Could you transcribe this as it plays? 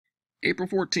April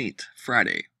 14th,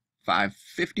 Friday,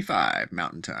 5:55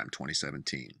 Mountain Time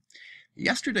 2017.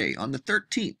 Yesterday, on the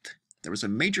 13th, there was a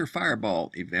major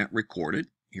fireball event recorded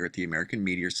here at the American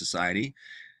Meteor Society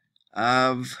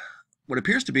of what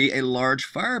appears to be a large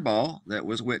fireball that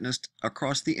was witnessed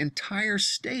across the entire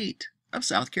state of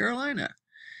South Carolina.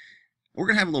 We're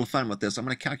going to have a little fun with this. I'm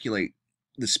going to calculate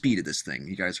the speed of this thing.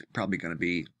 You guys are probably going to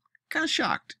be kind of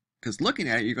shocked because looking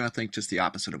at it, you're going to think just the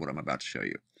opposite of what I'm about to show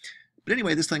you. But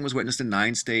anyway, this thing was witnessed in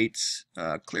 9 states,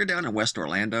 clear down in West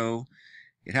Orlando.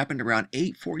 It happened around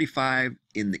 8:45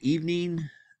 in the evening.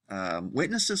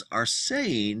 Witnesses are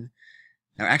saying,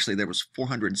 now actually there was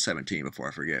 417 before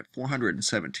I forget,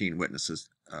 417 witnesses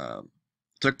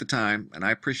took the time, and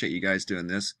I appreciate you guys doing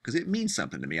this because it means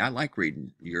something to me. I like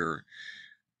reading your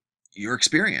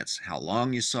experience, how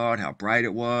long you saw it, how bright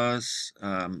it was.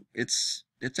 It's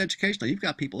educational. You've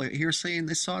got people here saying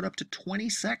they saw it up to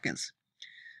 20 seconds.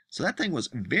 So that thing was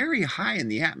very high in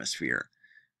the atmosphere.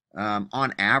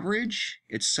 On average,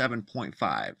 it's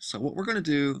 7.5. So what we're going to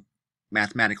do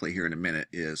mathematically here in a minute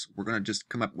is we're going to just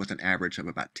come up with an average of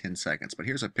about 10 seconds. But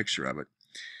here's a picture of it.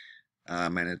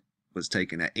 And it was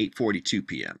taken at 8:42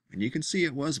 p.m. And you can see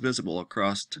it was visible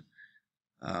across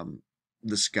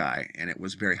the sky, and it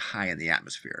was very high in the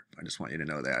atmosphere. I just want you to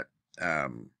know that,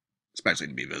 especially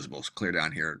to be visible. It's clear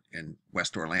down here in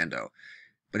West Orlando.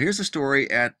 But here's the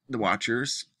story at the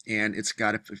Watchers, and it's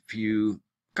got a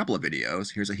couple of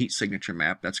videos. Here's a heat signature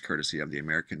map. That's courtesy of the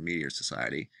American Meteor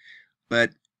Society.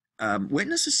 But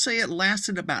witnesses say it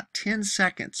lasted about 10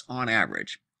 seconds on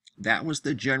average. That was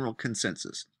the general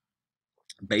consensus,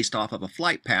 based off of a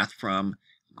flight path from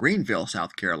Greenville,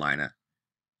 South Carolina,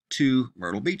 to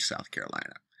Myrtle Beach, South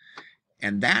Carolina.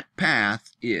 And that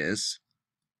path is,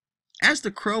 as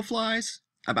the crow flies,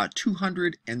 about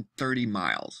 230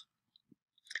 miles.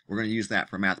 We're going to use that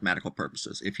for mathematical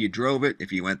purposes. If you drove it,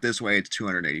 if you went this way, it's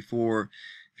 284.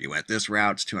 If you went this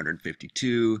route, it's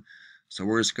 252. So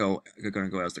we're going to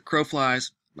go as the crow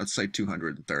flies. Let's say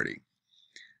 230.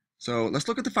 So let's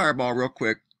look at the fireball real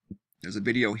quick. There's a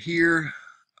video here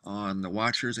on the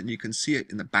Watchers, and you can see it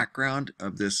in the background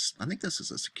of this. I think this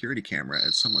is a security camera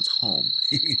at someone's home.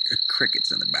 You can hear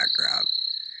crickets in the background.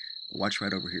 Watch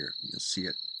right over here. You'll see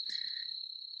it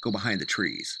go behind the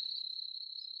trees.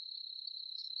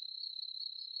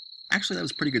 Actually, that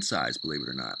was pretty good size, believe it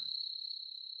or not.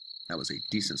 That was a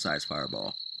decent sized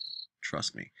fireball.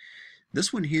 Trust me.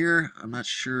 This one here, I'm not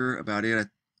sure about it.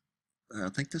 I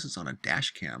think this is on a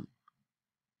dash cam.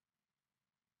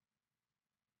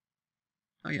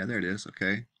 Oh yeah, there it is.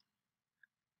 Okay.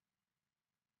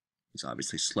 It's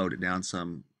obviously slowed it down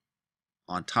some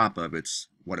on top of its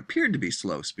what appeared to be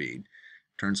slow speed.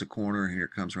 Turns a corner, and here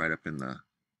it comes right up in the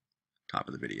top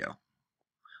of the video.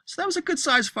 So that was a good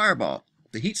sized fireball.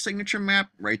 The heat signature map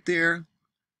right there.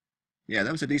 Yeah,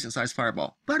 that was a decent sized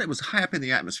fireball, but it was high up in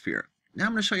the atmosphere. Now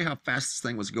I'm going to show you how fast this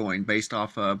thing was going based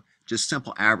off of just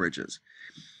simple averages.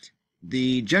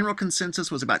 The general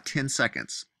consensus was about 10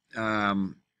 seconds.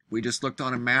 We just looked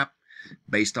on a map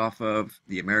based off of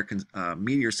the American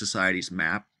Meteor Society's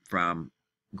map from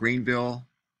Greenville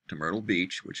to Myrtle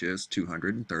Beach, which is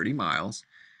 230 miles.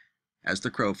 As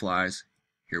the crow flies,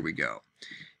 here we go.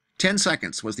 10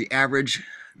 seconds was the average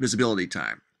visibility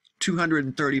time.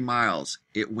 230 miles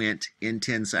it went in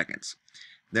 10 seconds.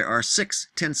 There are 6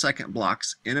 10-second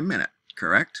blocks in a minute,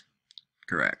 correct?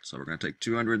 Correct. So we're going to take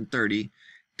 230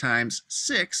 times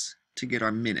 6 to get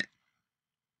our minute.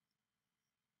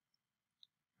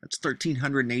 That's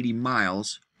 1,380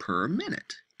 miles per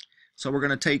minute. So we're going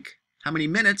to take how many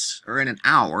minutes are in an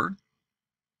hour?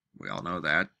 We all know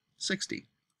that. 60.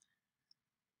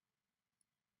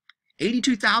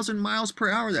 82,000 miles per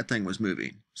hour that thing was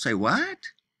moving. Say what?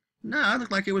 No, it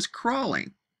looked like it was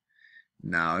crawling.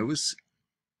 No, it was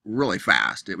really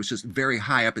fast. It was just very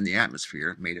high up in the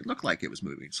atmosphere. It made it look like it was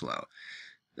moving slow.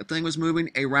 The thing was moving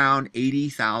around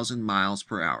 80,000 miles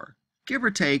per hour. Give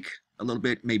or take a little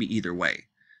bit, maybe either way.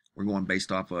 We're going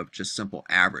based off of just simple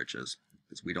averages,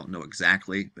 because we don't know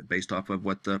exactly, but based off of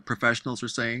what the professionals are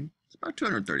saying, it's about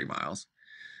 230 miles.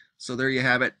 So there you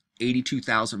have it.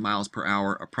 82,000 miles per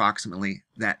hour approximately,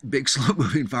 that big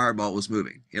slow-moving fireball was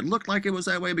moving. It looked like it was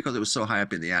that way because it was so high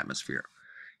up in the atmosphere.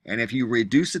 And if you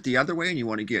reduce it the other way and you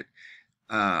want to get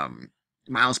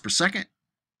miles per second,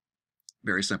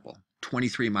 very simple.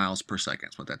 23 miles per second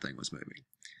is what that thing was moving.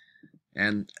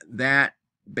 And that,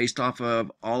 based off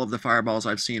of all of the fireballs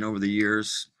I've seen over the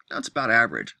years, that's about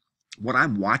average. What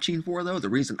I'm watching for, though, the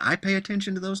reason I pay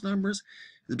attention to those numbers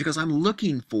is because I'm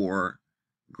looking for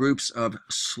groups of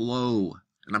slow,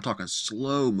 and I'm talking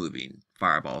slow moving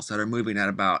fireballs that are moving at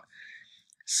about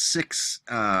 6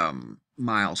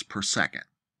 miles per second.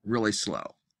 really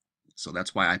slow. So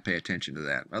that's why I pay attention to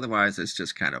that. Otherwise, it's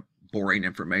just kind of boring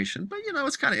information. But,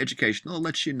 it's kind of educational. It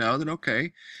lets you know that, okay,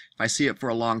 if I see it for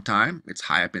a long time, it's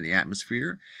high up in the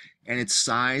atmosphere. And its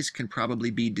size can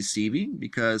probably be deceiving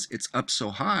because it's up so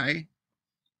high,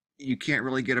 you can't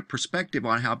really get a perspective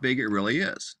on how big it really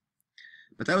is.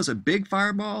 But that was a big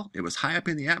fireball. It was high up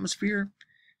in the atmosphere,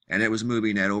 and it was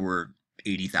moving at over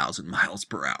 80,000 miles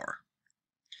per hour.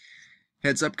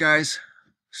 Heads up, guys.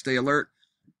 Stay alert.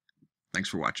 Thanks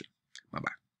for watching.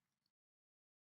 Bye-bye.